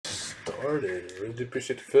started. Really do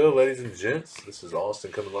appreciate the fill, ladies and gents. This is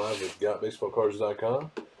Austin coming live with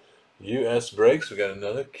GotBaseballCards.com. U.S. breaks. We got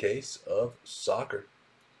another case of soccer.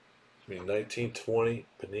 1920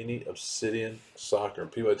 Panini Obsidian Soccer,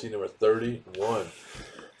 PYT number 31.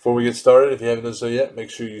 Before we get started, if you haven't done so yet,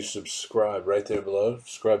 make sure you subscribe right there below.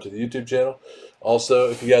 Subscribe to the YouTube channel.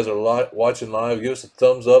 Also, if you guys are watching live, give us a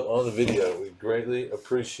thumbs up on the video. We greatly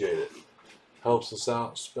appreciate it. Helps us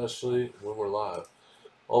out, especially when we're live.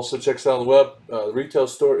 Also, check us out on the web. The retail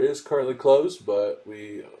store is currently closed, but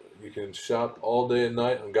you can shop all day and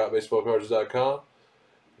night on GotBaseballCards.com.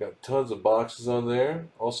 Got tons of boxes on there.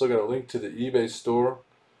 Also got a link to the eBay store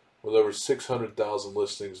with over 600,000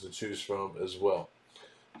 listings to choose from as well.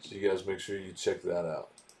 So you guys make sure you check that out.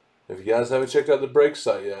 If you guys haven't checked out the break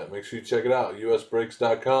site yet, make sure you check it out.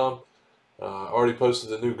 usbreaks.com. Already posted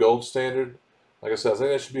the new gold standard. Like I said, I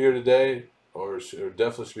think that should be here today, or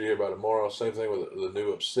definitely should be here by tomorrow. Same thing with the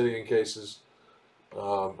new Obsidian cases. And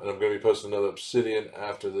I'm going to be posting another Obsidian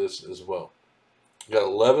after this as well. Got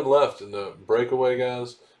 11 left in the breakaway,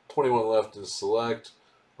 guys. 21 left in select.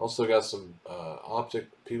 Also got some optic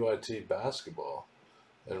PYT basketball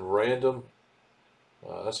and random.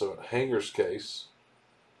 That's a hangers case.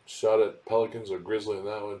 Shot at Pelicans or Grizzly in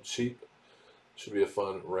that one. Cheap. Should be a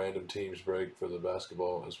fun random teams break for the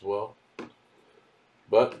basketball as well.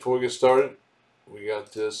 But before we get started, we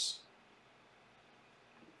got this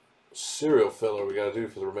serial filler we got to do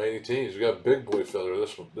for the remaining teams. We got big boy filler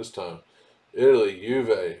this time. Italy,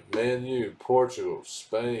 Juve, Man U, Portugal,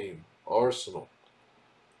 Spain, Arsenal.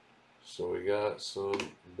 So we got some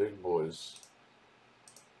big boys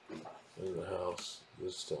in the house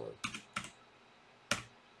this time.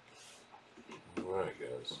 Alright,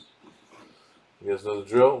 guys. You guys know the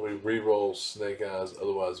drill. We re-roll snake eyes,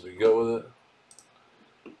 otherwise we go with it.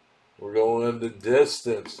 We're going the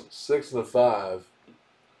distance. 6 and a 5.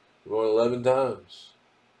 We're going 11 times.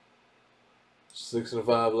 6 and a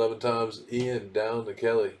 5, 11 times. Ian down to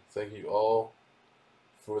Kelly. Thank you all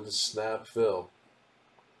for the snap fill.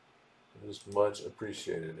 It is much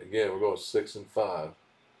appreciated. Again, we're going 6 and 5.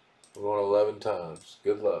 We're going 11 times.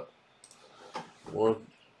 Good luck. 1,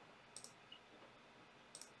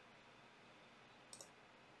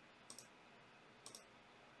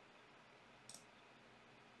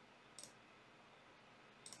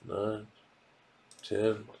 9,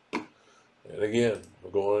 10, and again,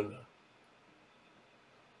 we're going.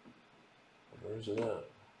 Where's it at?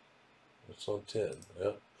 It's on 10.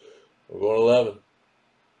 Yeah. We're going 11.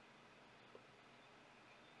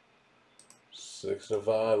 6 and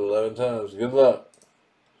 5, 11 times. Good luck.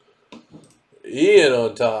 Ian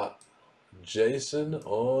on top. Jason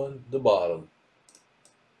on the bottom.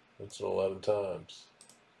 That's an 11 times.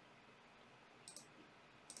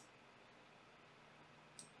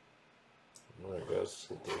 Alright, guys, let's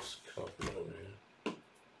get this copied over here.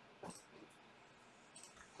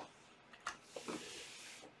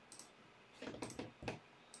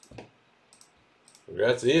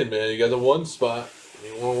 Congrats, Ian, man. You got the 1 spot.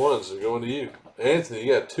 You won 1, so going to you. Anthony,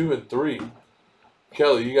 you got 2 and 3.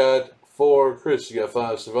 Kelly, you got 4. Chris, you got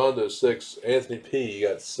 5. Servando, 6. Anthony P, you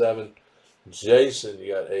got 7. Jason,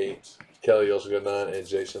 you got 8. Kelly, you also got 9. And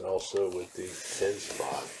Jason also with the 10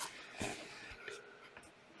 spot.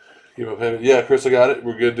 Give him a payment. Yeah, Chris, I got it.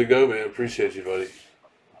 We're good to go, man. Appreciate you, buddy.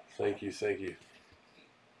 Thank you, thank you.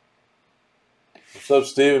 What's up,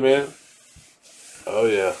 Steven, man? Oh,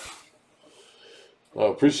 yeah.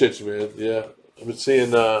 Oh, appreciate you, man. Yeah, I've been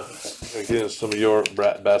seeing, again, some of your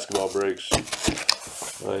basketball breaks.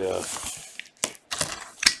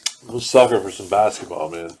 I'm sucker for some basketball,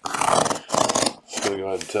 man. Just gonna go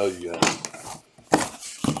ahead and tell you guys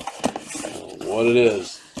what it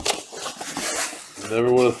is.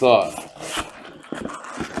 Never would have thought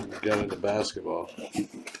I got into basketball.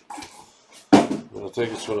 But I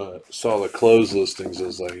think it's when I saw the closed listings, I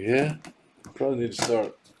was like, yeah, I probably need to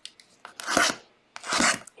start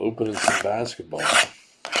opening some basketball.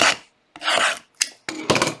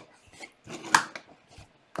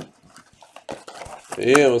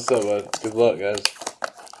 Yeah, what's up, bud? Good luck, guys.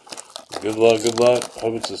 Good luck, good luck.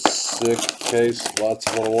 Hope it's a sick case. Lots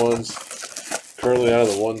of 101s. Currently out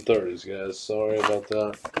of the 130s, guys. Sorry about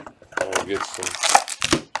that. I'll get some.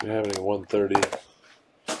 If you have any 130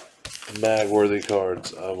 mag-worthy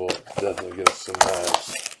cards, I will definitely get some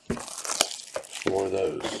mags for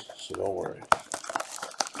those. So don't worry.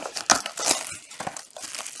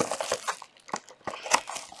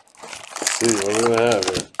 See what we're gonna have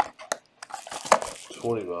here.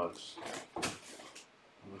 20 bucks.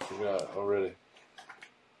 I forgot already.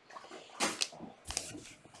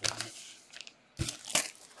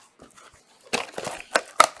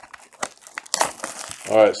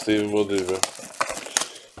 Alright, Steven, we'll do, man.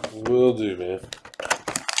 Will do, man.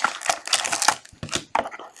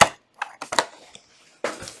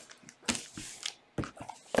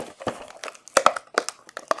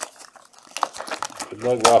 Good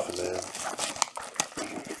luck, Rafa, man.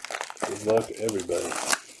 Good luck, everybody.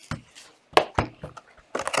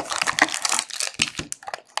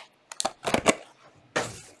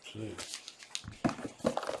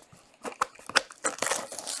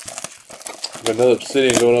 Got another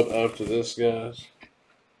Obsidian going up after this, guys.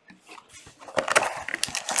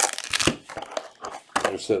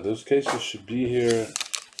 Like I said, those cases should be here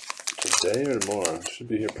today or tomorrow. Should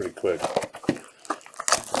be here pretty quick.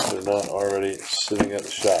 If they're not already sitting at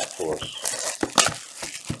the shop for us.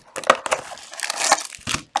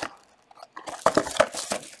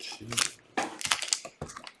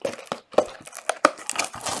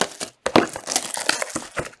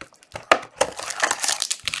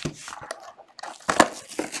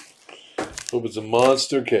 Hope it's a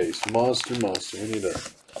monster case. Monster. We need a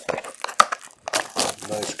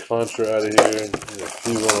nice Contra out of here. And a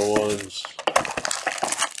few 101s.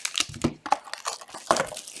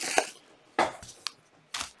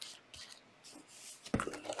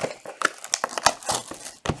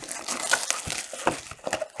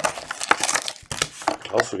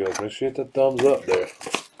 Also, guys, make sure you hit the thumbs up there.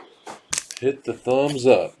 Hit the thumbs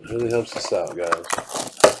up. It really helps us out, guys.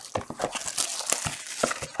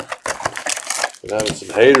 Been having some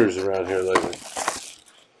haters around here lately.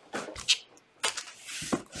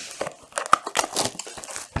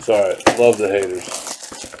 It's alright. Love the haters.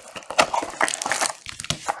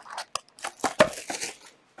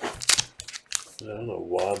 I don't know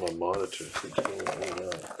why my monitor keeps going in and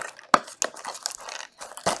out.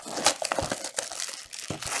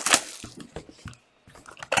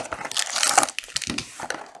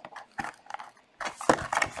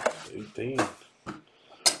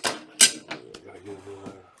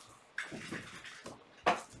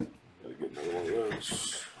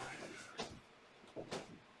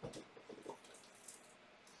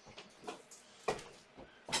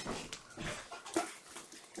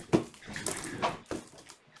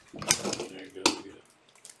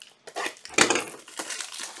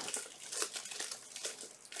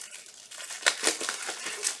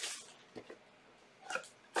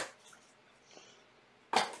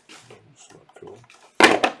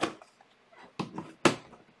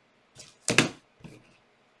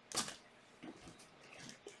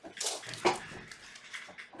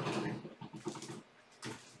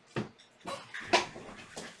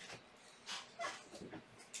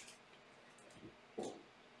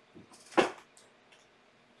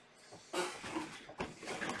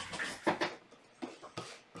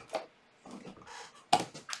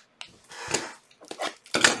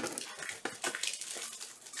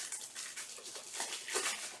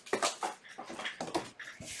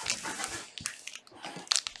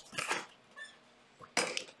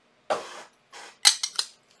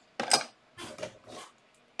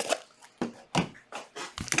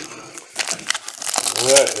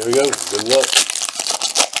 Alright, here we go. Good luck.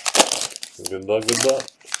 Good luck, good luck.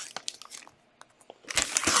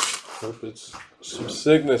 Hope it's some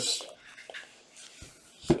sickness.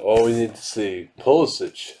 That's all we need to see.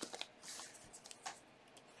 Pulisic.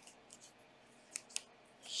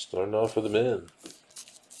 Starting off for the men.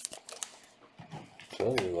 I'm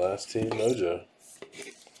telling you, last team mojo.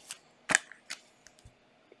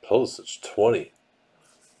 Pulisic, 20.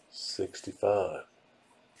 65.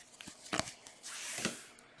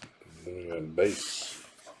 Then we got base.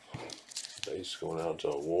 Base going out to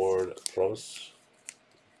Ward. Promise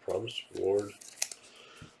Ward.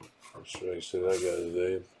 I'm sure I can say that guy's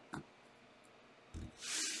name.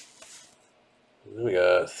 Then we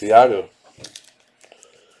got Thiago.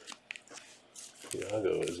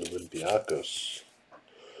 Thiago is Olympiacos.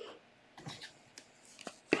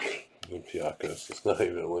 Olympiacos. It's not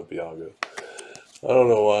even Olympiaco. I don't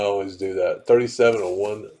know why I always do that. 37 or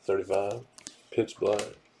 135. Pitch black.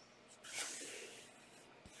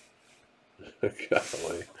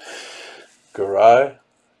 Golly. Garay.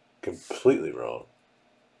 Completely wrong.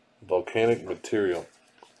 Volcanic material.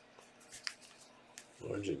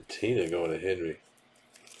 Argentina going to Henry.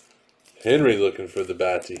 Henry looking for the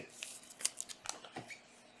Batty.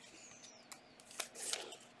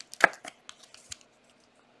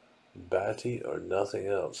 Batty or nothing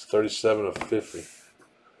else. 37 of 50.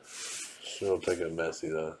 Sure, I'll take a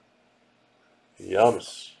Messi though.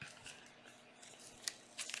 Yamas.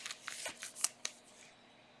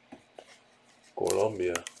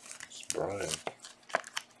 Colombia. It's Brian.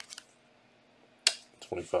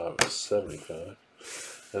 25 of 75.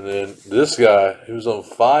 And then this guy, he was on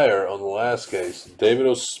fire on the last case. David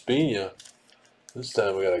Ospina. This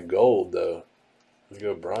time we got a gold, though. There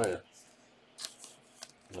you go, Brian.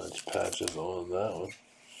 Nice patches on that one.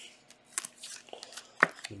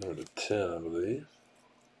 Number 10, I believe.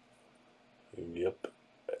 Yep.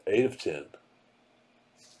 8 of 10.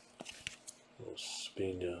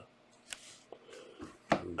 Ospina.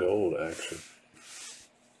 Gold action.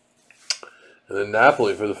 And then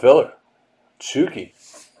Napoli for the filler. Chucky.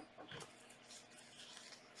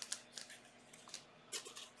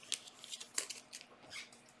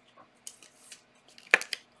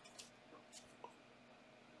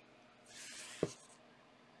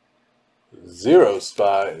 Zero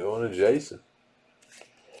spot going to Jason.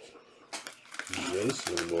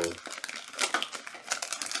 Jason, boy.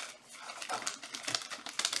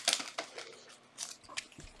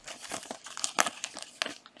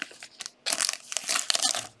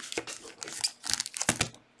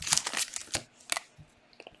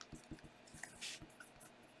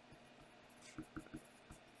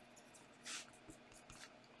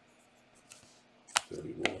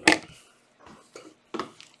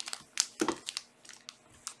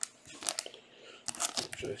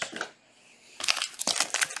 Jason.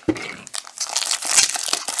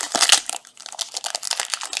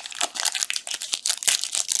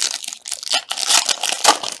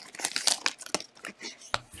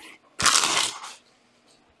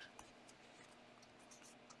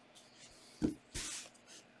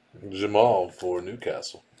 Jamal for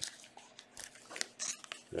Newcastle.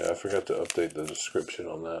 Yeah, I forgot to update the description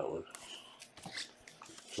on that one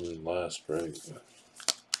from the last break.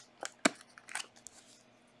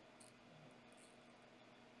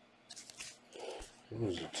 It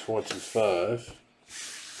was a 25.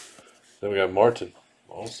 Then we got Martin,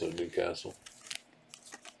 also Newcastle.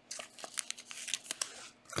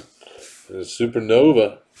 And a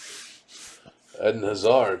Supernova, Eden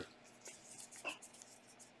Hazard.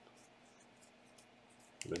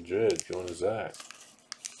 Madrid going to Zach.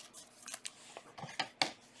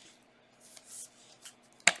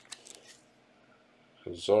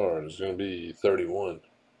 Hazard is going to be 31.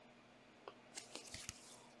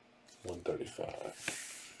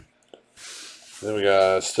 135. Then we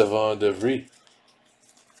got Stefan De Vrij.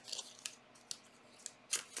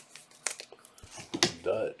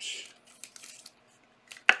 Dutch.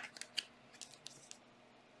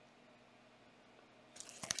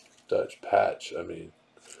 Dutch patch, I mean,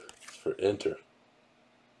 for Inter.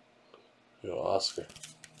 You know, Oscar.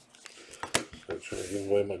 I'm trying to give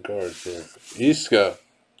away my cards here. Isco.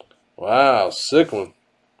 Wow, sick one.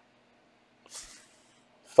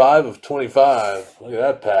 5 of 25. Look at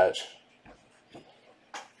that patch.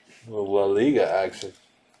 A little La Liga action.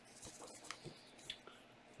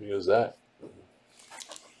 Here goes that.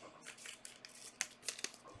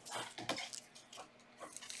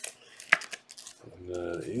 And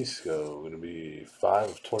then Isco going to be 5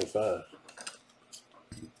 of 25.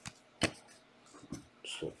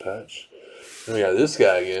 Just a patch. Then we got this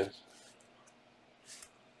guy again.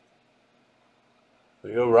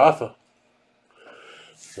 There you go, Rafa.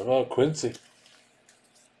 Oh, Quincy.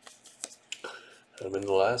 I'm in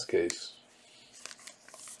the last case.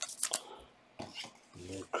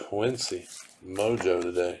 Quincy. Mojo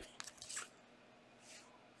today.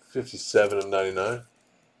 57 of 99.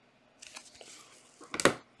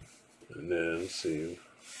 And then, let's see.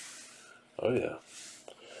 Oh, yeah.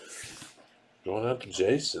 Going out to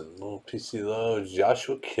Jason. Little PC low.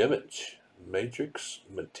 Joshua Kimmich. Matrix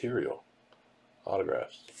Material.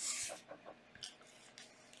 Autographs.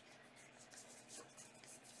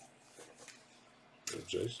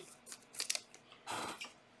 Jason.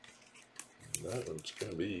 That one's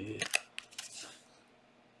going to be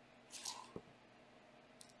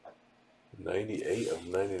 98 of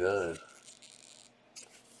 99.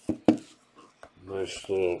 Nice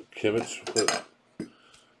little Kimmich. Put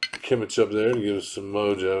Kimmich up there to give us some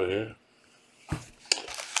mojo here.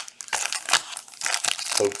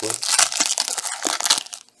 Hopefully.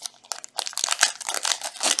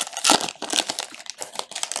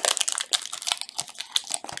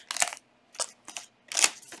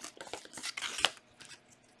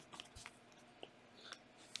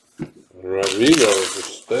 Rodrigo for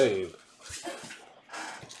Spain.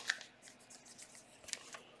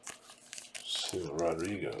 Let's see what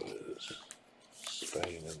Rodrigo is.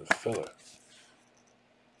 Spain in the filler.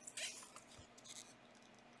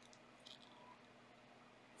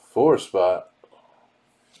 Four spot.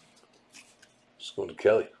 Just going to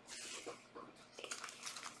Kelly.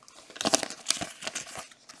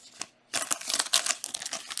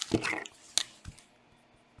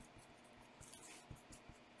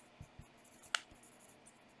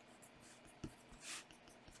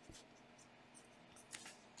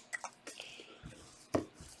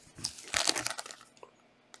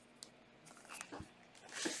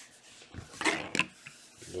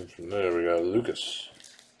 And from there we got Lucas,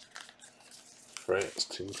 France,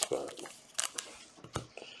 team spot.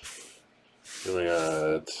 Then we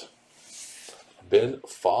got Ben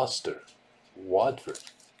Foster, Watford.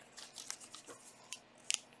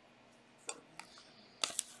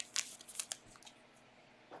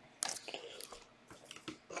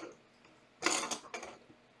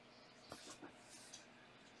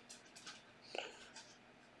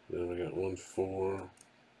 Then we got 1-4.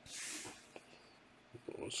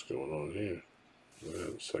 What's going on here?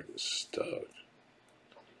 That looks like it's stuck.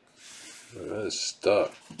 That is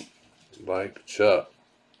stuck. Like Chuck.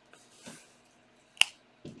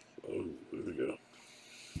 Oh, there we go.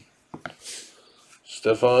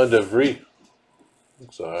 Stefan DeVries.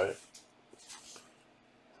 Looks alright.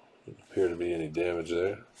 Doesn't appear to be any damage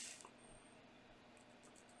there.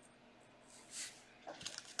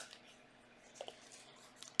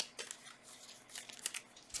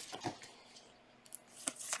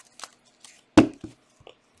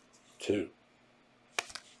 Two.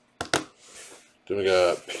 Then we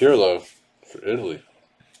got Pirlo for Italy.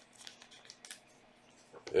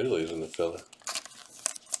 Italy's in the fella.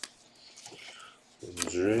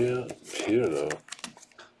 Andrea Pirlo.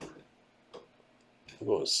 We're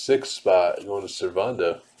going 6th spot, going to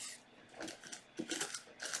Servando.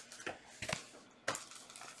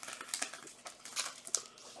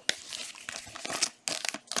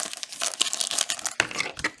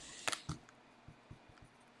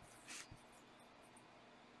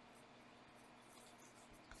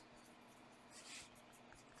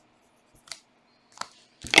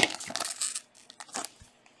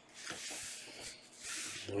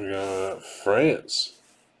 We got France.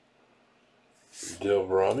 Del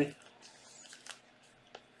Rami.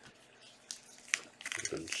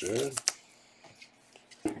 Good.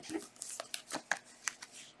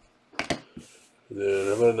 Then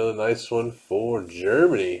how about another nice one for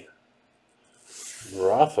Germany?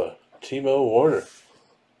 Rafa. Timo Werner.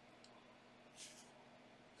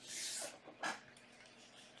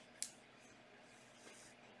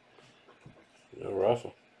 No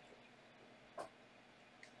Rafa.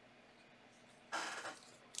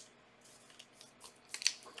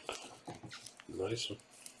 Nice one.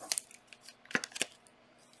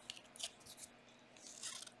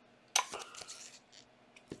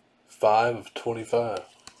 Five of 25.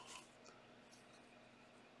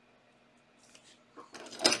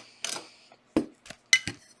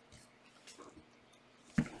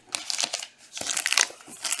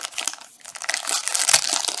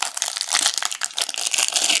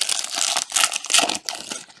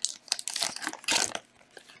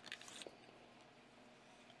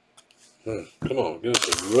 Come on, give us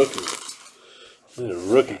a rookie. We need a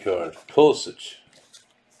rookie card. Pulisic.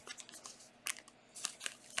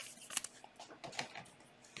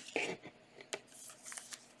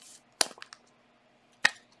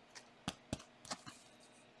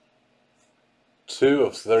 Two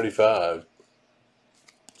of 35.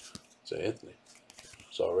 It's Anthony.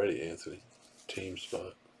 It's already Anthony. Team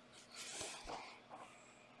spot.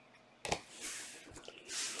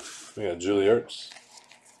 We got Julie Ertz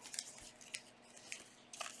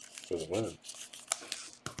for the women.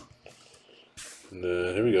 And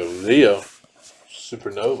then here we go. Leo.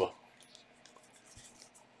 Supernova.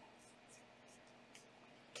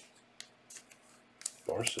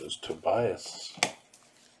 Barca's Tobias.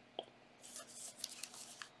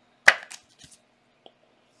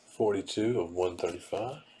 42 of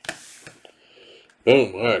 135.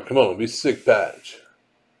 Boom. All right, come on. Be sick patch.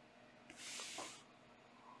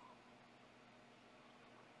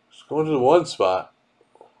 Just going to the 1 spot.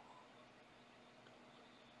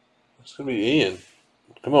 It's going to be Ian.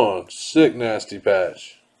 Come on. Sick nasty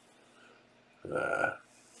patch. Nah.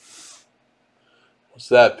 What's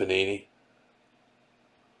that, Panini?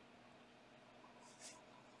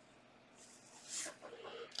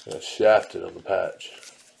 Got shafted on the patch.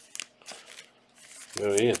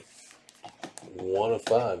 Go Ian. 1 of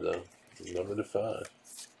 5 though. Number to 5.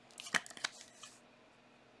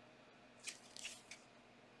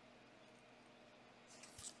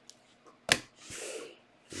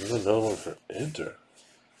 Another one for Inter.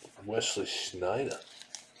 Wesley Schneider.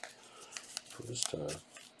 For this time.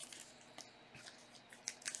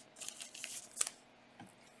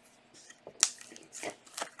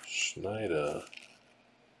 Schneider.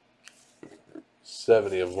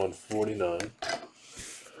 70 of 149.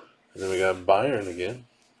 And then we got Bayern again.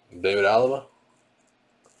 David Alaba.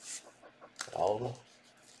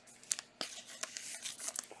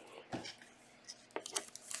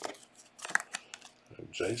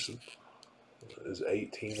 And Jason is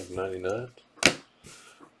 18 of 99.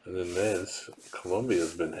 And then this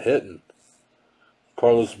Colombia's been hitting.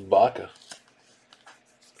 Carlos Baca.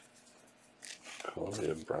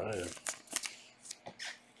 Columbia Brian.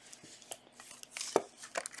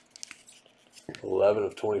 11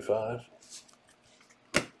 of 25.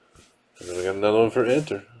 And then we got another one for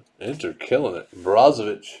Inter. Inter killing it.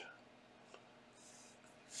 Brozovic.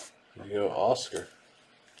 There you go, Oscar.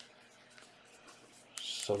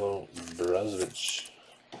 Solo Brozovic.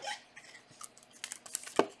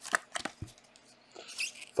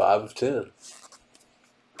 5 of 10.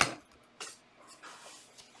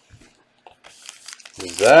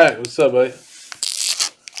 Zach, what's up, buddy?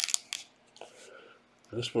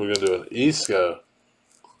 This one we're going to do an Isco.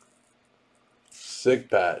 Sig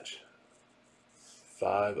patch.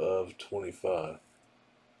 5 of 25.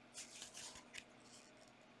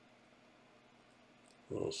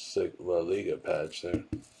 Little sick La Liga patch there.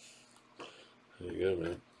 There you go,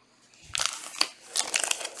 man.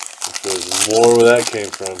 There's more where that came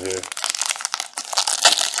from here.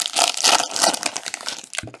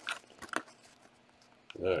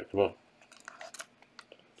 Alright, come on.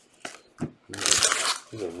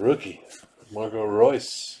 He's a rookie. Marco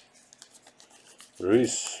Reus.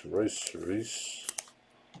 Reese.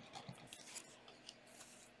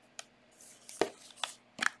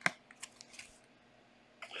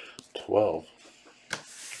 12.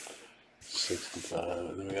 65.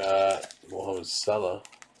 And then we got Mohamed Salah.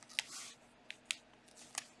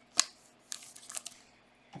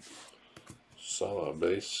 Salah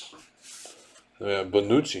base. Then we got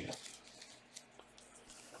Bonucci.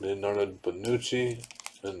 Leonardo Bonucci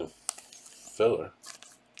in the filler.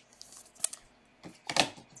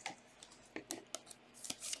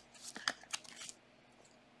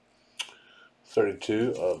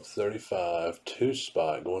 $32 of 35, 2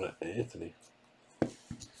 spot going to Anthony.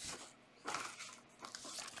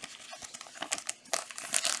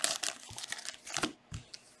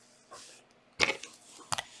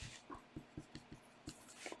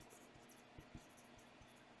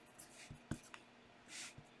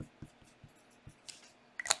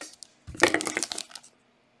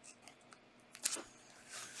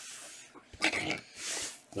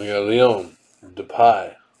 We got Leon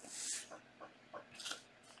Depay.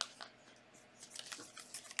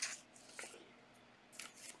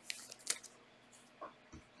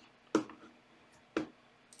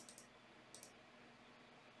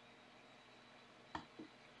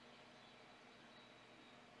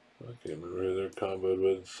 I can't remember who they're comboed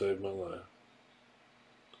with to save my life.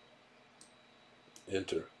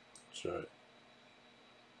 Enter. That's right.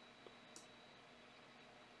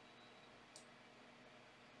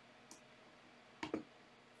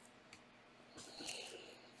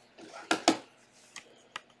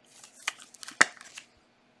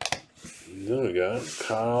 Then we got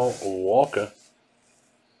Kyle Walker.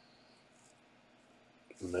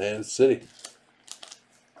 Man City.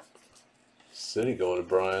 City going to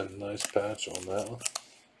Brian. Nice patch on that one.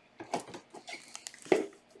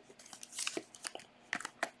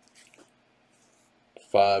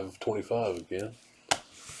 $5 of 25 again.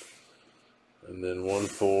 And then one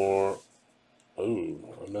for, oh,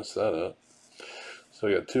 I messed that up. So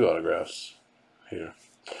we got 2 autographs here.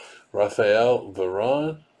 Rafael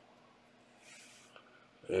Varane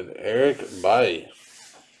and Eric Bailly.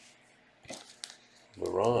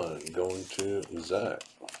 Varane going to Zach.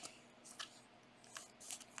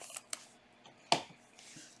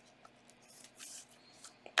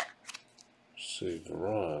 See,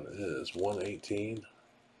 Varane is 118,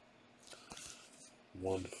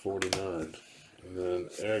 149. And then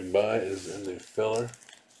Eric Bailly is in the filler.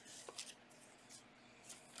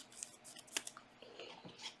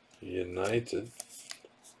 United.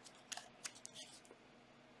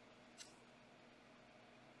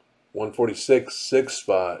 $146, 6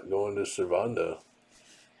 spot going to Servando.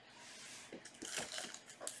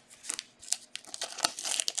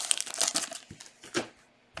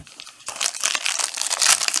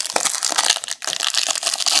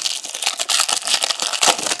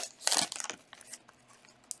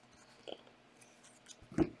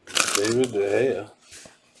 David De Gea,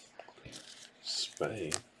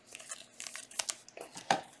 Spain.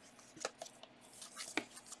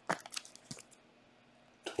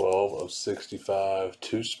 $12 of 65,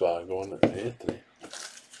 2 spot going to Anthony.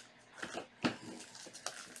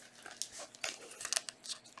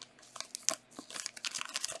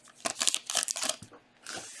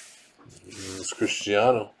 It's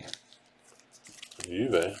Cristiano,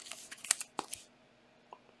 Juve.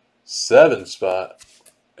 7 spot,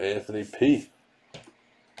 Anthony P.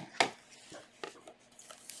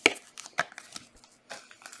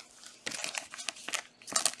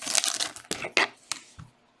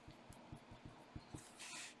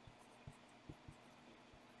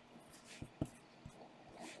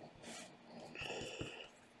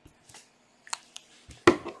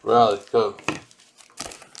 Riley, come.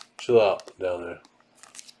 Chill out down there.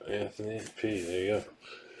 Anthony P. There you go.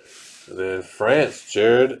 And then France,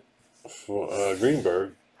 Jared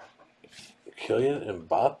Greenberg. Kylian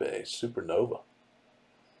Mbappe, Supernova.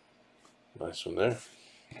 Nice one there.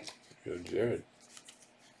 Go, Jared.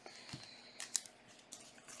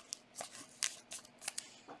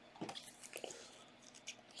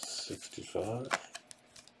 $65.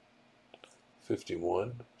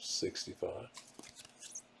 51. 65.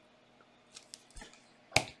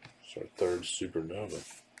 It's our third Supernova.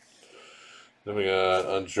 Then we got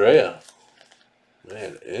Andrea.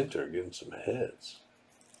 Man, Enter getting some heads.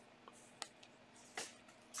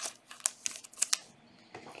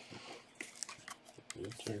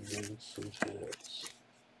 Enter getting some heads.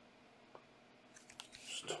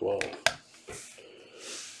 It's 12.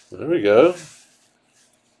 There we go.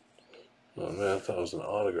 Oh man, I thought it was an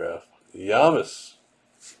autograph. Yamas.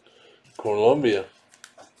 Colombia.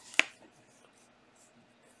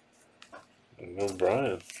 And go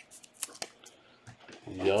Brian.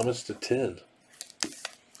 Yamas to 10.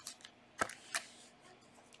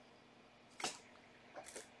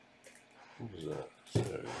 What was that?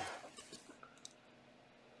 Sorry.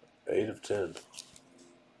 8 of 10.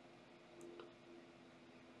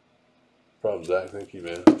 Problem, Zach. Thank you,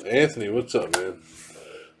 man. Anthony, what's up, man?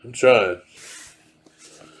 I'm trying.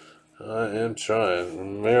 I am trying.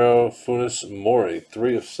 Romero Funes Mori,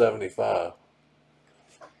 3 of 75.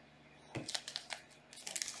 It's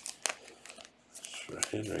for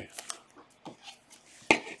Henry.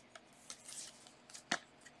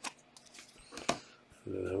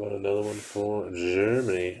 And then how about another one for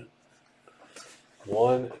Germany?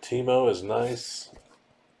 1 Timo is nice.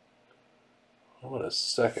 I want a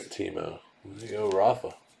second Timo. There you go,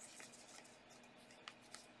 Rafa.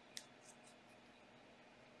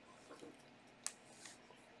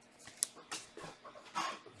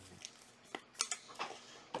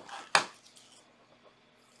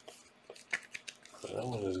 That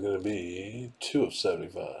one is going to be 2 of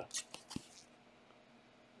 75.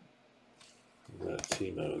 That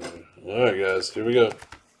Timo there. All right, guys, here we go.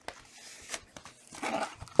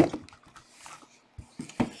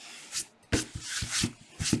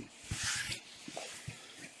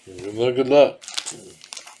 Good luck.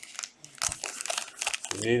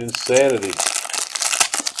 We need insanity. Oops,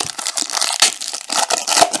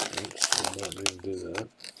 I don't need to do that.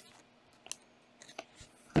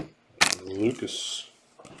 Lucas,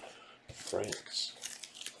 France.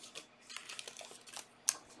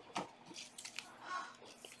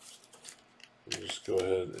 We'll just go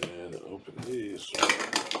ahead and open these.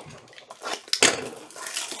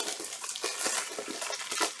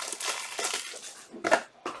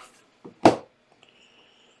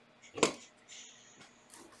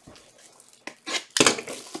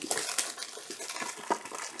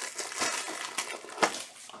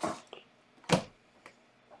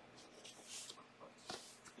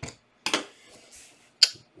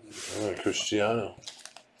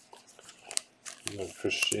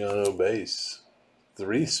 Cristiano base.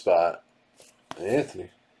 3 spot. Anthony.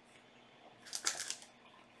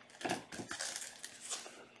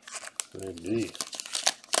 D.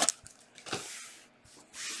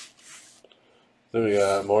 Then we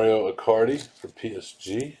got Mario Icardi for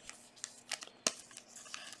PSG.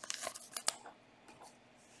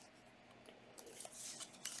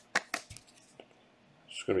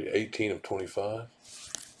 It's going to be 18 of 25.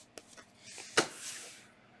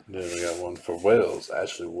 Then we got one for Wales,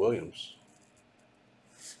 Ashley Williams.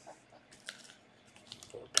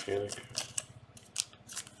 Volcanic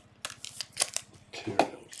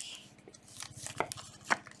materials.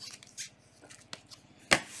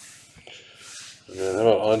 And then how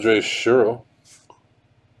about Andre Sherrill?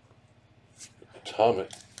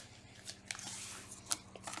 Atomic.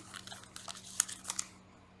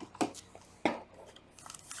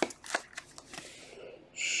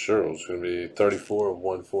 Sherrill's going to be 34 of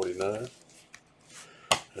 149.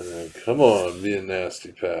 And then, come on, be a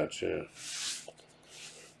nasty patch here.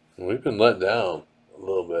 We've been let down a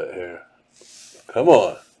little bit here. Come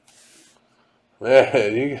on.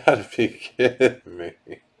 Man, you got to be kidding me.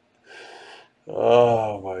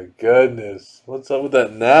 Oh, my goodness. What's up with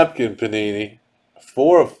that napkin, Panini?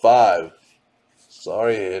 4 of 5.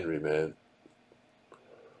 Sorry, Henry, man.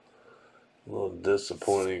 A little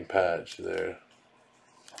disappointing patch there.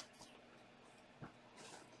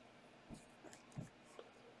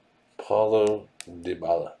 Paulo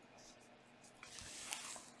Dybala.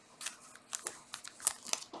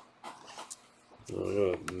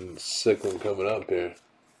 Oh, sick one coming up here.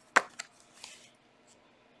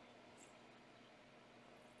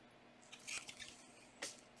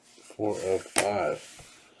 Four of 5.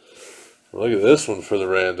 Look at this one for the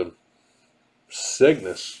random.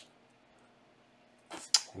 Cygnus.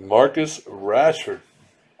 Marcus Rashford.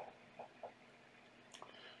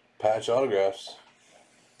 Patch autographs.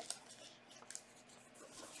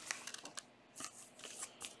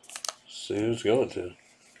 See who's going to.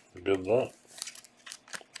 Good luck.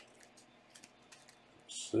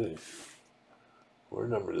 Let's see. We're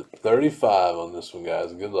numbered 35 on this one,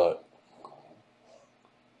 guys. Good luck.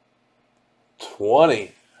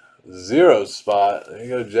 20. 0 spot. There you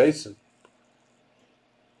go, Jason.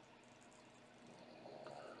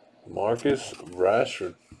 Marcus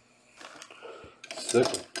Rashford. Sick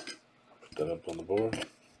one. Put that up on the board.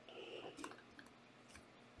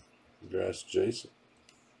 Congrats, Jason.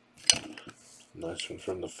 Nice one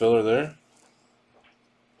from the filler there.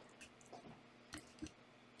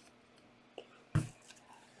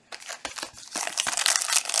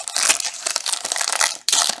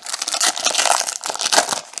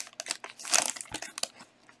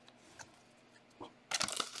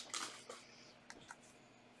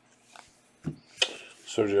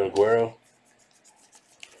 Sergio Aguero,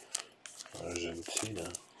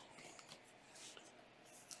 Argentina.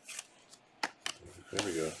 There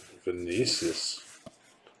we go. Vinicius,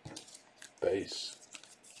 base.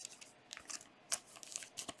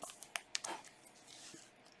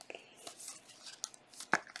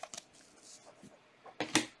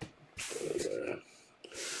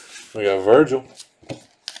 We got Virgil.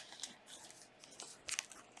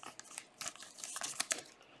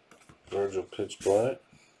 Virgil pitch black.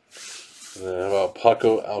 And then how about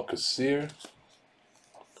Paco Alcacer?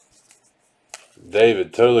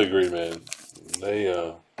 David, totally agree, man.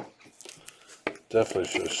 They definitely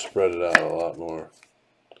should have spread it out a lot more.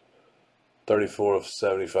 34 of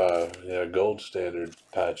 75. Yeah, gold standard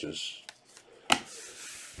patches.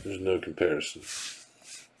 There's no comparison.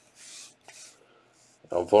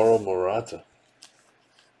 Alvaro Morata.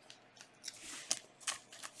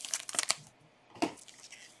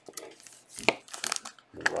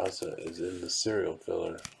 Morata is in the serial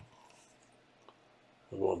filler.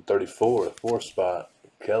 We're going 34, the 4th spot.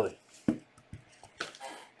 Kelly.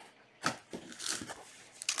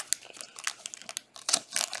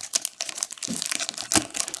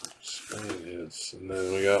 Spaniards. And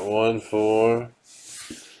then we got one for,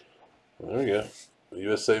 there we go,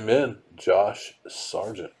 USA Men, Josh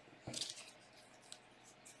Sargent.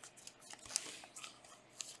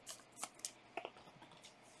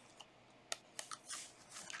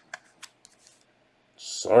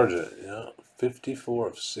 Sargent, yeah, 54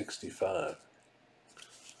 of 65. I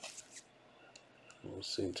haven't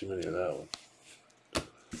seen too many of that one.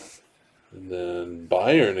 And then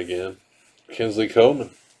Bayern again, Kinsley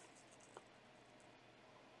Coleman.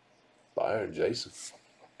 Bayern, Jason.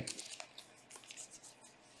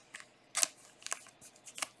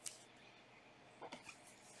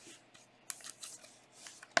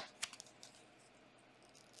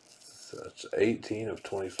 So that's 18 of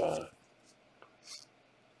 25.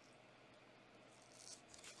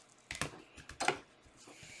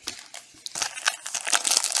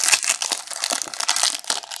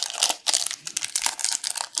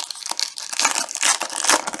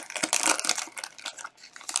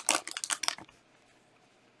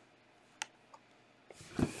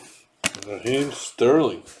 Raheem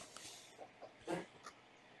Sterling.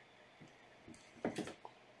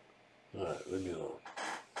 Alright, leave me alone.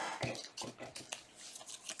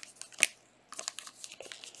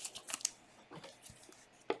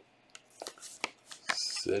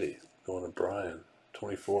 City, going to Brian.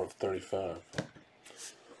 24 of 35.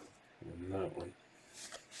 And that one.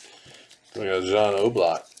 We got John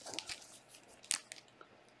Oblak.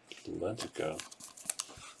 Lentico.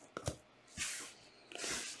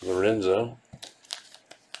 Lorenzo.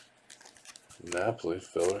 Napoli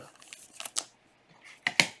filler.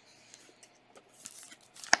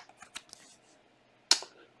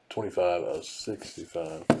 $25 of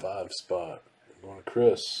 65. 5 spot. Going to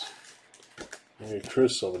Chris. Maybe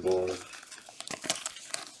Chris on the board.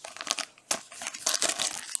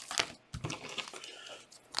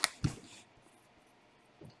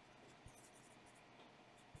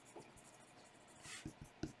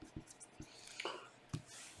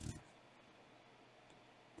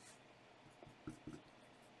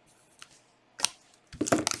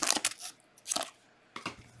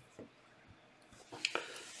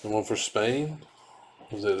 And one for Spain.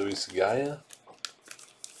 Jose Luis Gaia.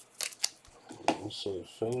 Also the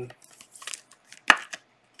filler.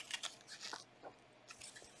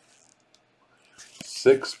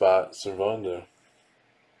 Six spot, Servando.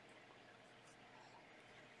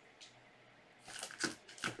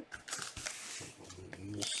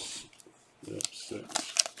 Yep,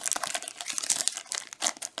 6.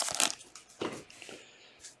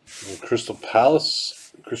 And Crystal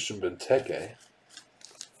Palace, Christian Benteke.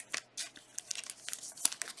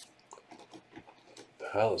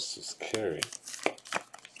 Palace is carry.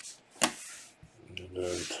 And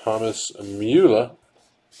then Thomas Müller,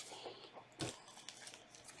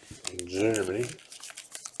 Germany.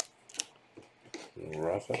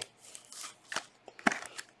 Rafa.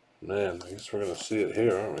 Man, I guess we're going to see it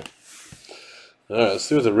here, aren't we? Alright, let's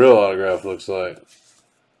see what the real autograph looks like.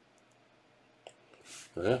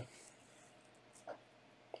 Yeah.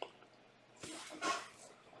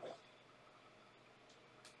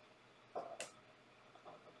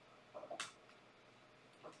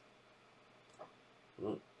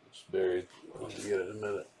 Oh, it's buried. I'll have to get it in a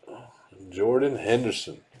minute. Jordan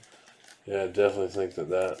Henderson. Yeah, I definitely think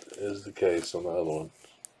that is the case on the other one.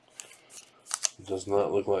 It does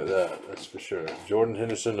not look like that, that's for sure. Jordan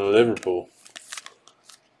Henderson to Liverpool.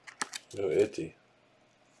 Go Itty.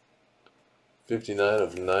 59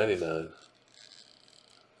 of 99.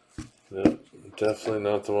 Nope, definitely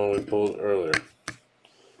not the one we pulled earlier.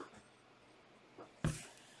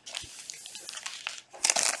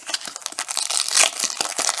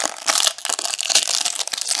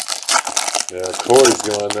 Yeah, Corey's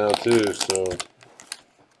gone now too, so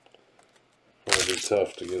it'll be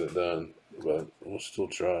tough to get it done, but we'll still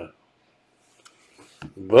try.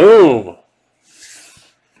 Boom!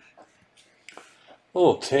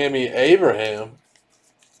 Oh, Tammy Abraham.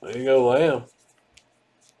 There you go, Lamb.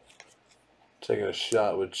 Taking a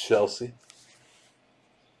shot with Chelsea.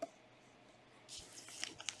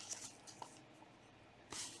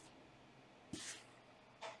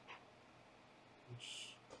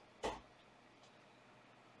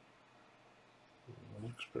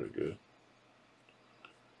 Looks pretty good.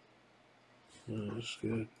 Looks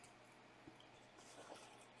good.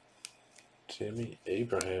 Tammy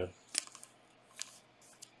Abraham.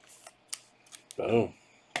 Boom.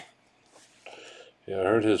 Yeah, I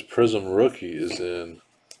heard his Prism rookie is in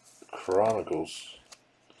Chronicles.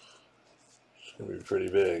 It's going to be pretty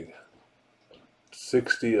big.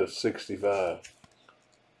 60 of 65.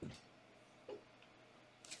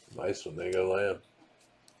 Nice one. There you go, Lamb.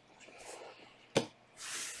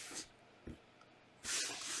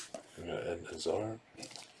 We got Ed Hazard.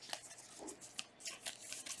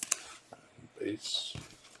 Base.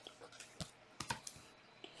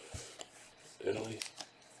 Italy.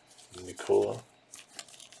 Nicola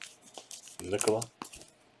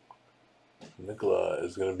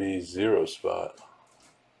is going to be 0 spot.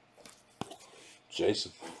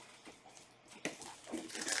 Jason.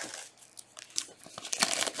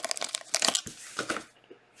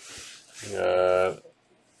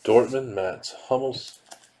 Dortmund, Matt Hummels.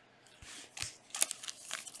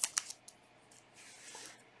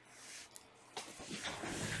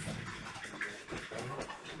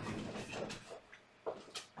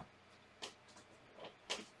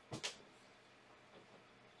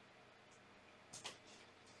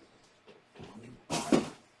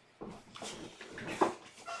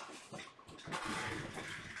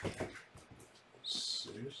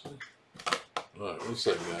 Seriously? Alright, one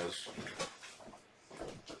second, guys.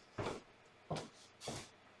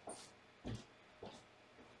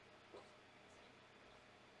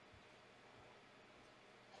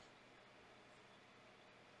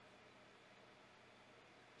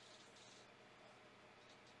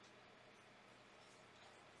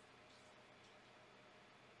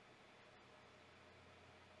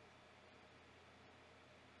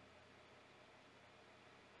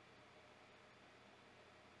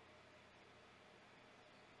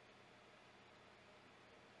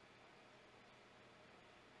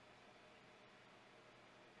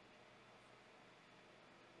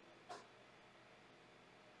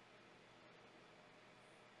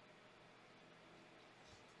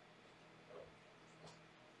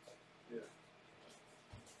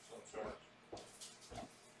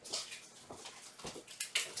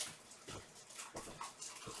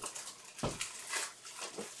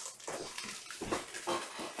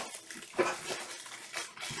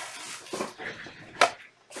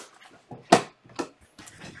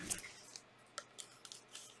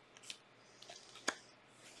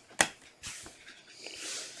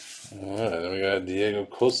 Alright, then we got Diego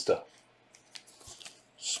Costa.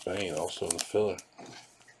 Spain, also in the filler.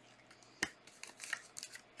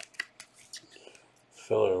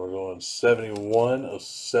 Filler, we're going 71 of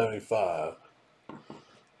 75.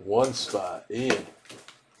 1 spot, Ian.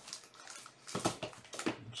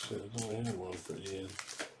 There's only anyone for Ian.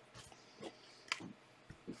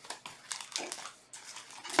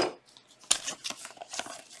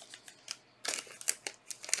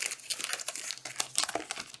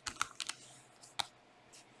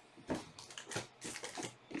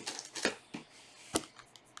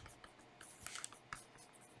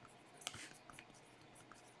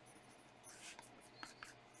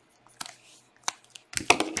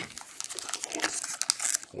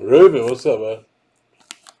 Ruben, what's up, bud?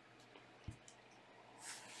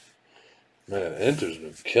 Man, Inter's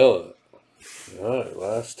been killing it. Alright,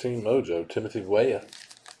 last team mojo, Timothy Weah.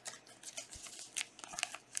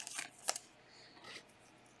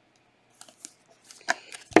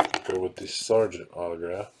 Go with the Sargent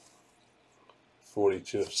autograph.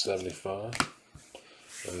 42 of 75.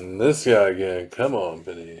 And this guy again, come on,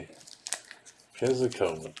 Panini.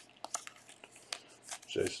 Kizakoma.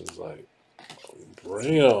 Jason's like,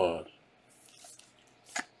 bring it on.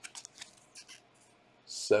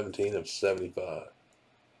 17 of 75.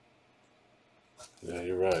 Yeah,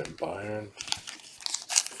 you're right. Byron.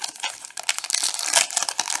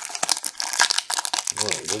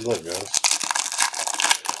 Alright, good luck, guys.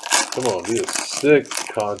 Come on, be a 6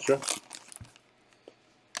 Contra.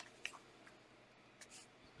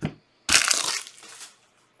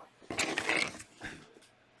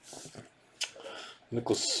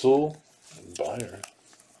 Nicholas Sewell and Byron.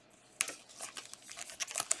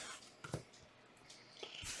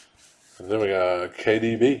 And then we got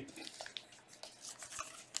KDB.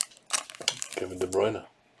 Kevin De Bruyne.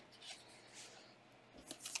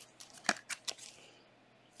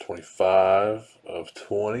 25 of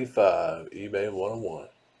 25. eBay 101.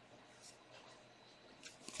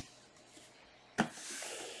 And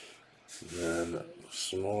then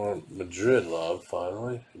some more Madrid love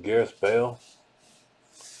finally. Gareth Bale.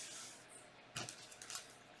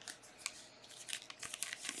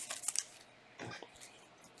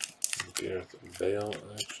 Gareth Bale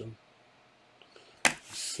action.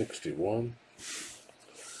 61.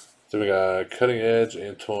 So we got Cutting Edge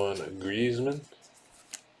Antoine Griezmann.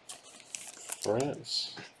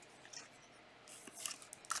 France.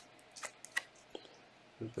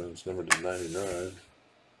 This one's numbered to 99.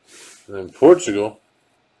 And then Portugal.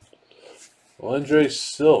 Andre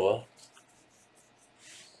Silva.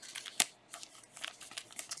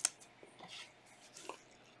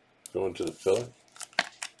 Going to the filler.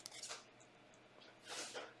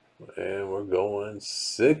 And we're going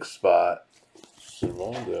 6 spot.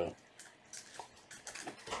 Servando.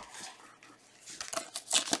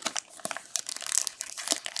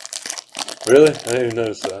 Really? I didn't even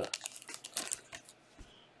notice that.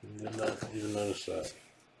 Did not even notice that.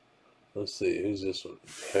 Let's see, who's this one?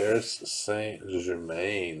 Paris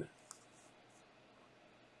Saint-Germain.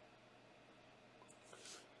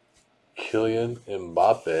 Kylian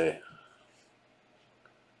Mbappe.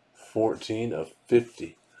 14 of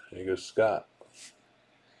 50. There you go, Scott.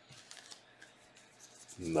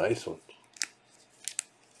 Nice one.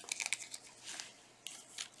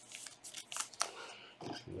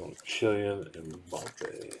 Kylian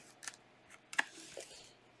Mbappe.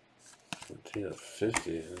 14 of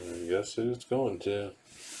 50. I guess who it's going to.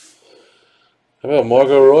 How about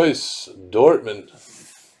Marco Reus, Dortmund?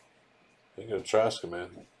 You go, Traska, man.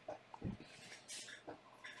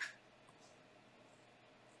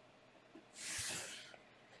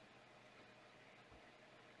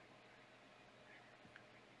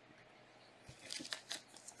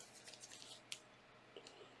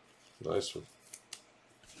 Nice one.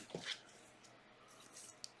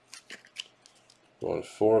 Going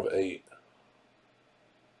 4 of 8.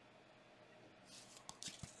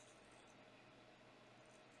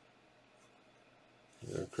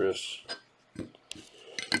 There, Chris.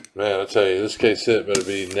 Man, I tell you, this case hit better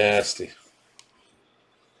be nasty.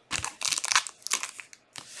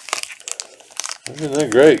 Isn't that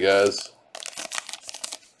great, guys?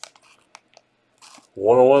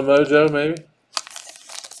 101 mojo, maybe?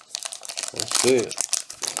 Let's see it.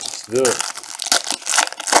 Let's do it.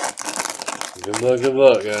 Good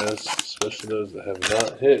luck, guys. Especially those that have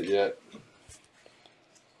not hit yet.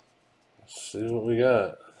 Let's see what we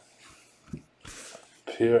got.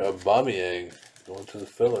 Pierre Aubameyang going to the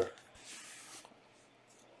filler.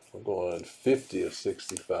 We're going 50 of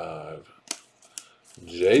 65.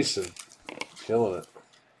 Jason killing it.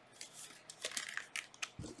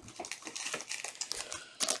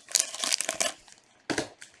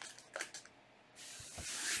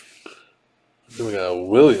 Then we got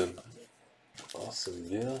William. Awesome,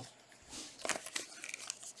 yeah.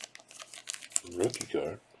 Rookie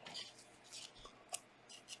card.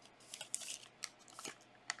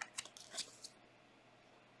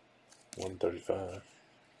 $135.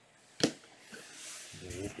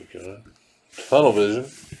 Rookie card. Tunnel Vision.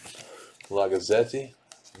 Lagazzetti.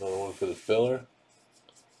 Another one for the filler.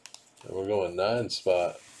 And we're going 9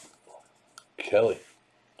 spot. Kelly.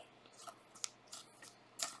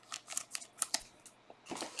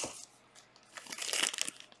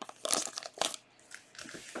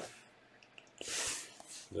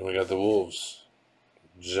 Then we got the Wolves.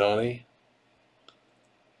 Johnny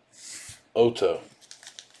Otto.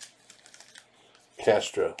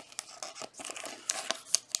 Castro.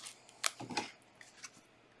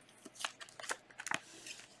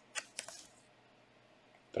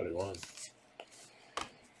 $31.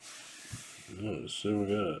 Let's see what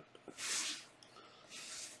we got.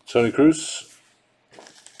 Tony Cruz.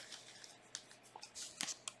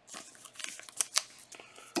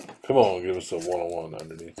 Come on, give us a one-on-one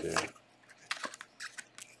underneath here.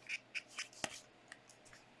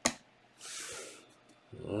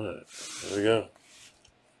 Alright, there we go.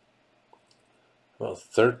 Well,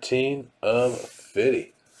 13 of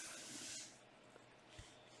 50.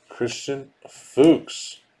 Christian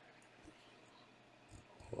Fuchs.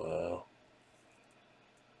 Wow.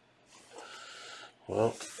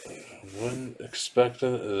 Well, wasn't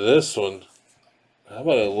expecting this one. How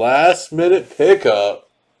about a last-minute pickup?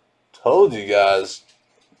 Told you guys.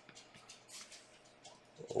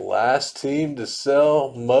 Last team to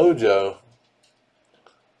sell mojo.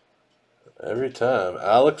 Every time.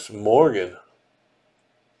 Alex Morgan.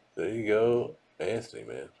 There you go, Anthony,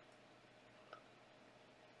 man.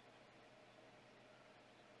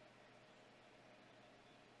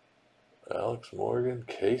 Alex Morgan,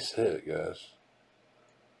 case hit, guys.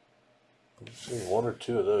 I've seen one or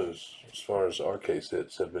two of those as far as our case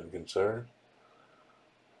hits have been concerned.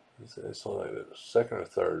 It's only like the second or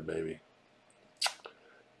third, maybe.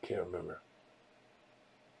 Can't remember.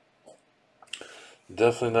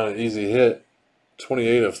 Definitely not an easy hit.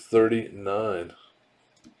 28 of 39.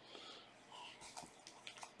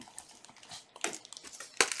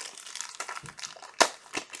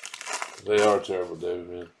 They are terrible, David,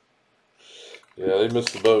 man. Yeah, they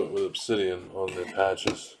missed the boat with Obsidian on the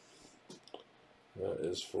patches. That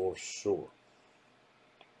is for sure.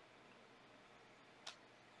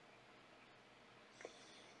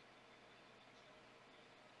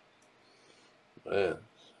 Man,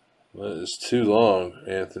 that is too long,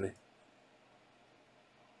 Anthony.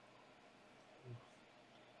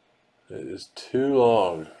 It is too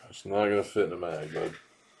long. It's not going to fit in the mag, bud.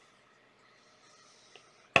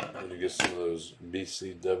 I need to get some of those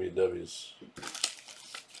BCWWs.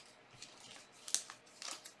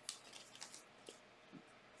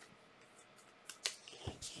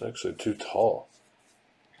 It's actually too tall.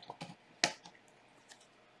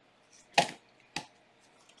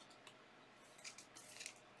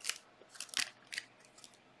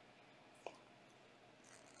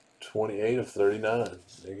 $28 of 39.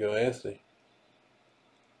 There you go, Anthony.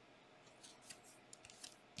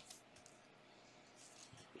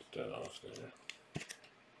 Put that off there.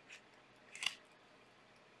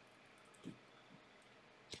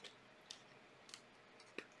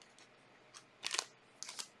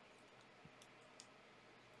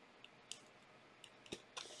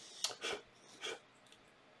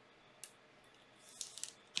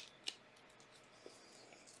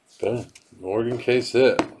 Boom. Morgan case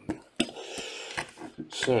hit.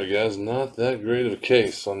 Sorry guys, not that great of a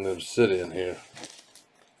case on the Obsidian here.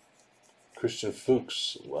 Christian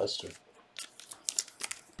Fuchs, Lester.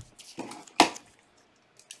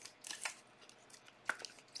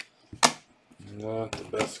 Not the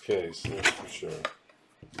best case, that's for sure.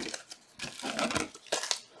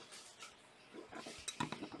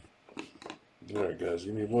 Alright guys,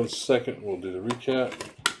 give me 1 second, we'll do the recap.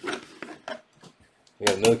 We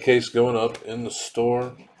got another case going up in the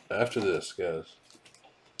store after this, guys.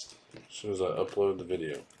 As soon as I upload the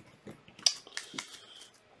video.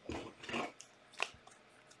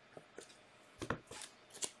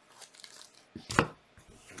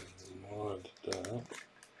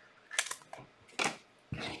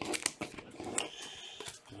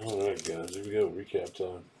 Alright guys, here we go, recap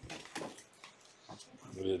time.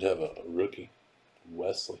 We did have a rookie,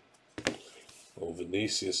 Wesley. A little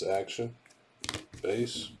Vinicius action.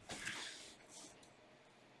 Base.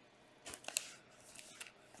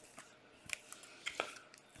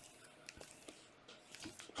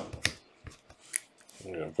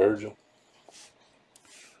 We got Virgil,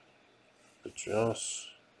 Joss,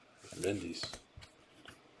 Mendy's.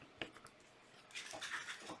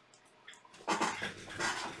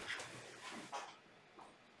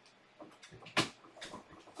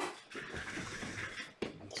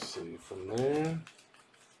 Let's see from there.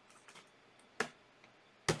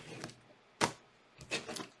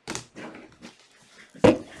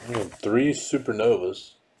 We have 3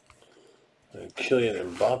 supernovas.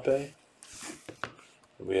 Kylian Mbappe.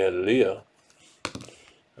 We had Leah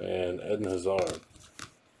and Eden Hazard.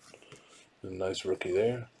 A nice rookie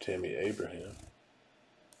there. Tammy Abraham.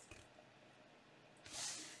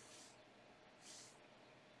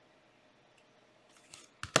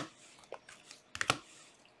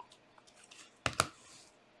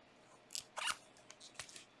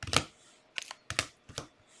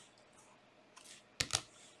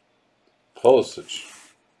 Pulisic.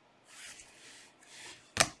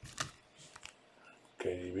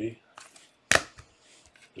 KDB.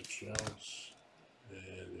 Jones.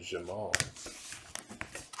 And Jamal.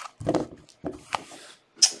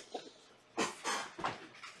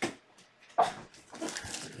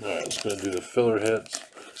 Alright, let's go do the filler hits.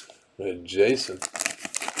 We had Jason.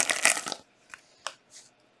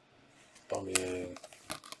 Bumyang.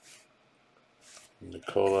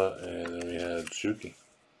 Nicola, and then we had Juki.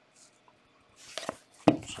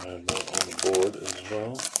 So I have that on the board as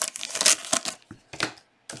well.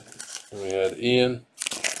 And we had Ian.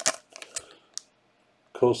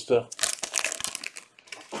 Costa.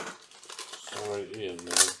 Sorry, Ian,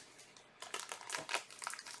 man.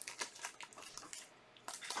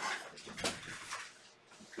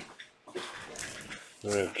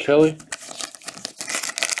 Then we have Kelly.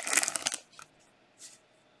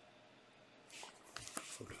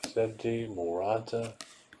 Vicente, Morata.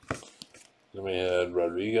 Then we had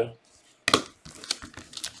Rodrigo.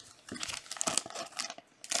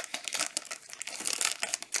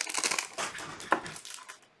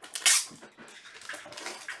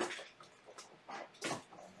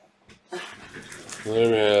 And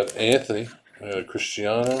then we had Anthony. We had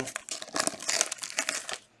Cristiano.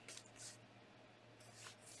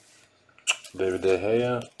 David De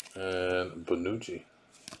Gea and Bonucci.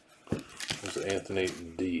 This is Anthony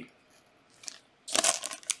D.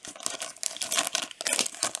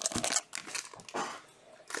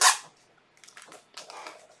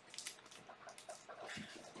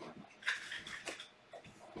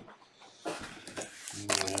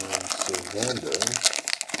 And Savando.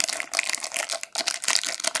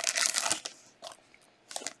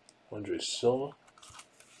 Andre Silva.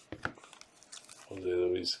 Jose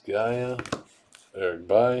Luis Gaia. Eric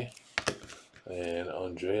Bay. And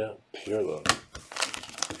Andrea Pirlo.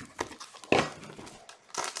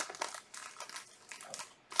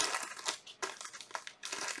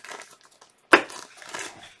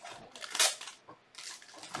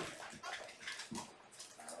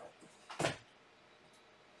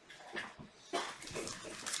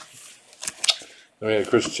 Then we had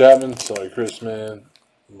Chris Chapman. Sorry, Chris, man.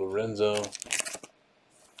 Lorenzo.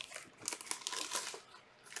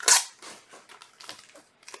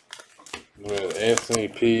 We had Anthony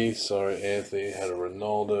P. Sorry, Anthony had a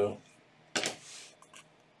Ronaldo.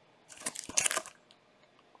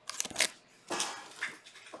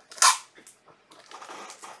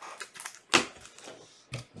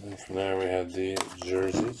 And from there we had the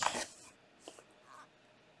jerseys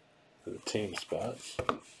for the team spots.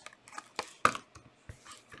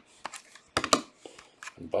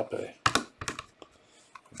 Mbappe.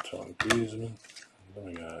 Antoine Griezmann. Then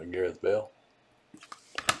we got Gareth Bale.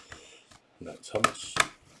 And that's Hummus.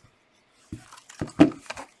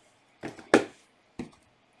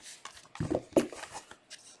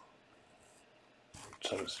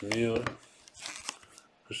 Thomas Mueller.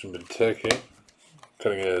 Christian Benteke.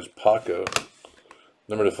 Cutting edge Paco.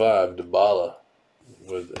 Number 5, Dybala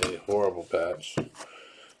with a horrible patch.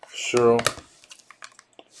 Sherrill.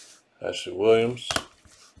 Ashley Williams.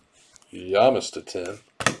 Yamas to 10.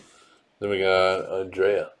 Then we got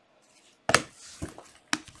Andrea.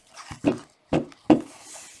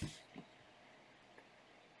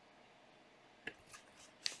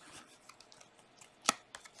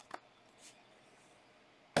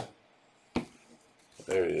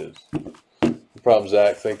 There he is. No problem,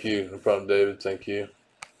 Zach. Thank you. No problem, David. Thank you.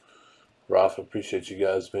 Rafa, appreciate you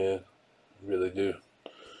guys, man. Really do.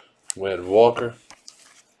 We had Walker.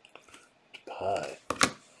 Pie.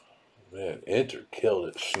 Man, Inter killed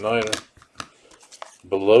it. Schneider.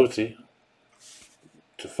 Belotti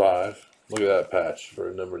to 5. Look at that patch for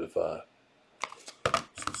a number to 5.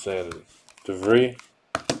 It's insanity. DeVries.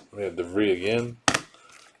 We had DeVries again.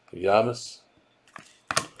 Yamas.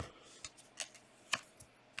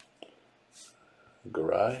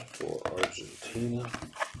 Garay for Argentina.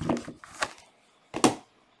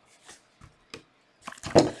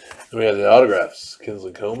 Then we have the autographs.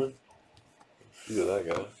 Kingsley Coman. A few of that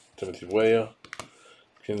guy. Timothy Weah.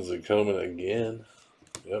 Kingsley Coman again.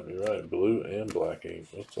 Yep, you're right. Blue and black ink.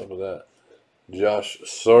 What's up with that? Josh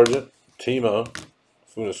Sargent. Timo.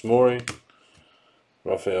 Funes Mori.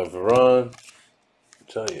 Rafael Varane. I'm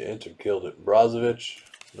telling you, Inter killed it. Brozovic.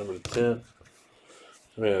 Number 10. Then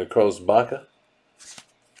we had Carlos Bacca.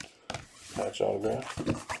 Patch autograph.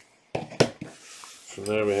 From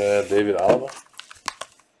there we had David Alaba.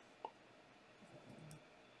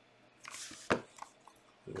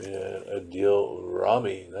 We had Adil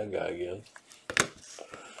Rami, that guy again.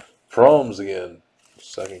 Proms again,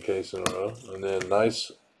 second case in a row. And then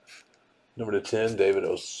nice number 10, David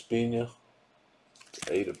Ospina.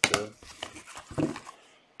 8 of 10.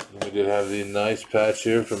 And we did have the nice patch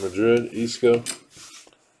here from Madrid, Isco.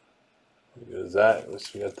 Zach, at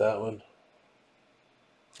least we got that one.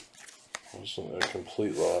 Wasn't a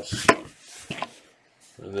complete loss.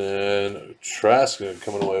 And then Traska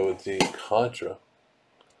coming away with the Contra.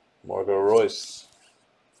 Marco Royce.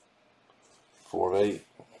 4 of 8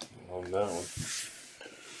 on that one.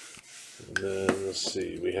 And then let's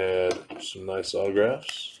see, we had some nice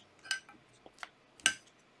autographs.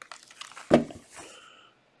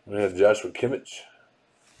 We had Joshua Kimmich,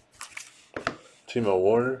 Timo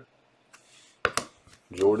Warner,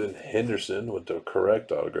 Jordan Henderson with the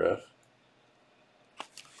correct autograph.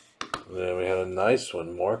 And then we had a nice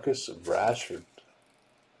one, Marcus Rashford,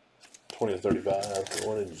 20 of 35,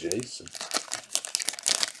 one in Jason.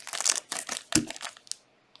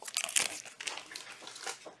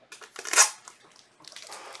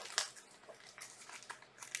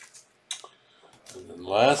 And then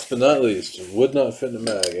last but not least, it would not fit in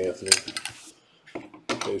the mag, Anthony.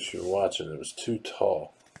 In case you're watching, it was too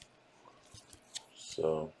tall.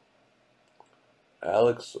 So,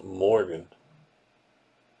 Alex Morgan.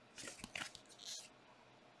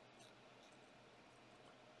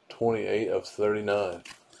 28 of 39.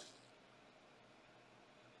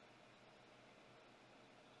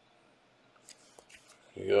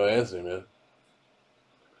 Here you go, Anthony, man.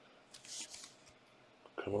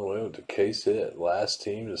 Coming away with the case hit. Last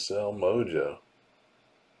team to sell mojo.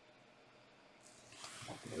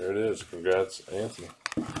 There it is. Congrats, Anthony.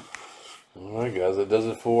 Alright, guys, that does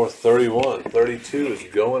it for 31. 32 is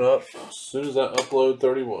going up as soon as I upload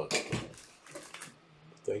 31.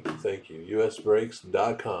 Thank you.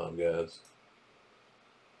 USBreaks.com, guys.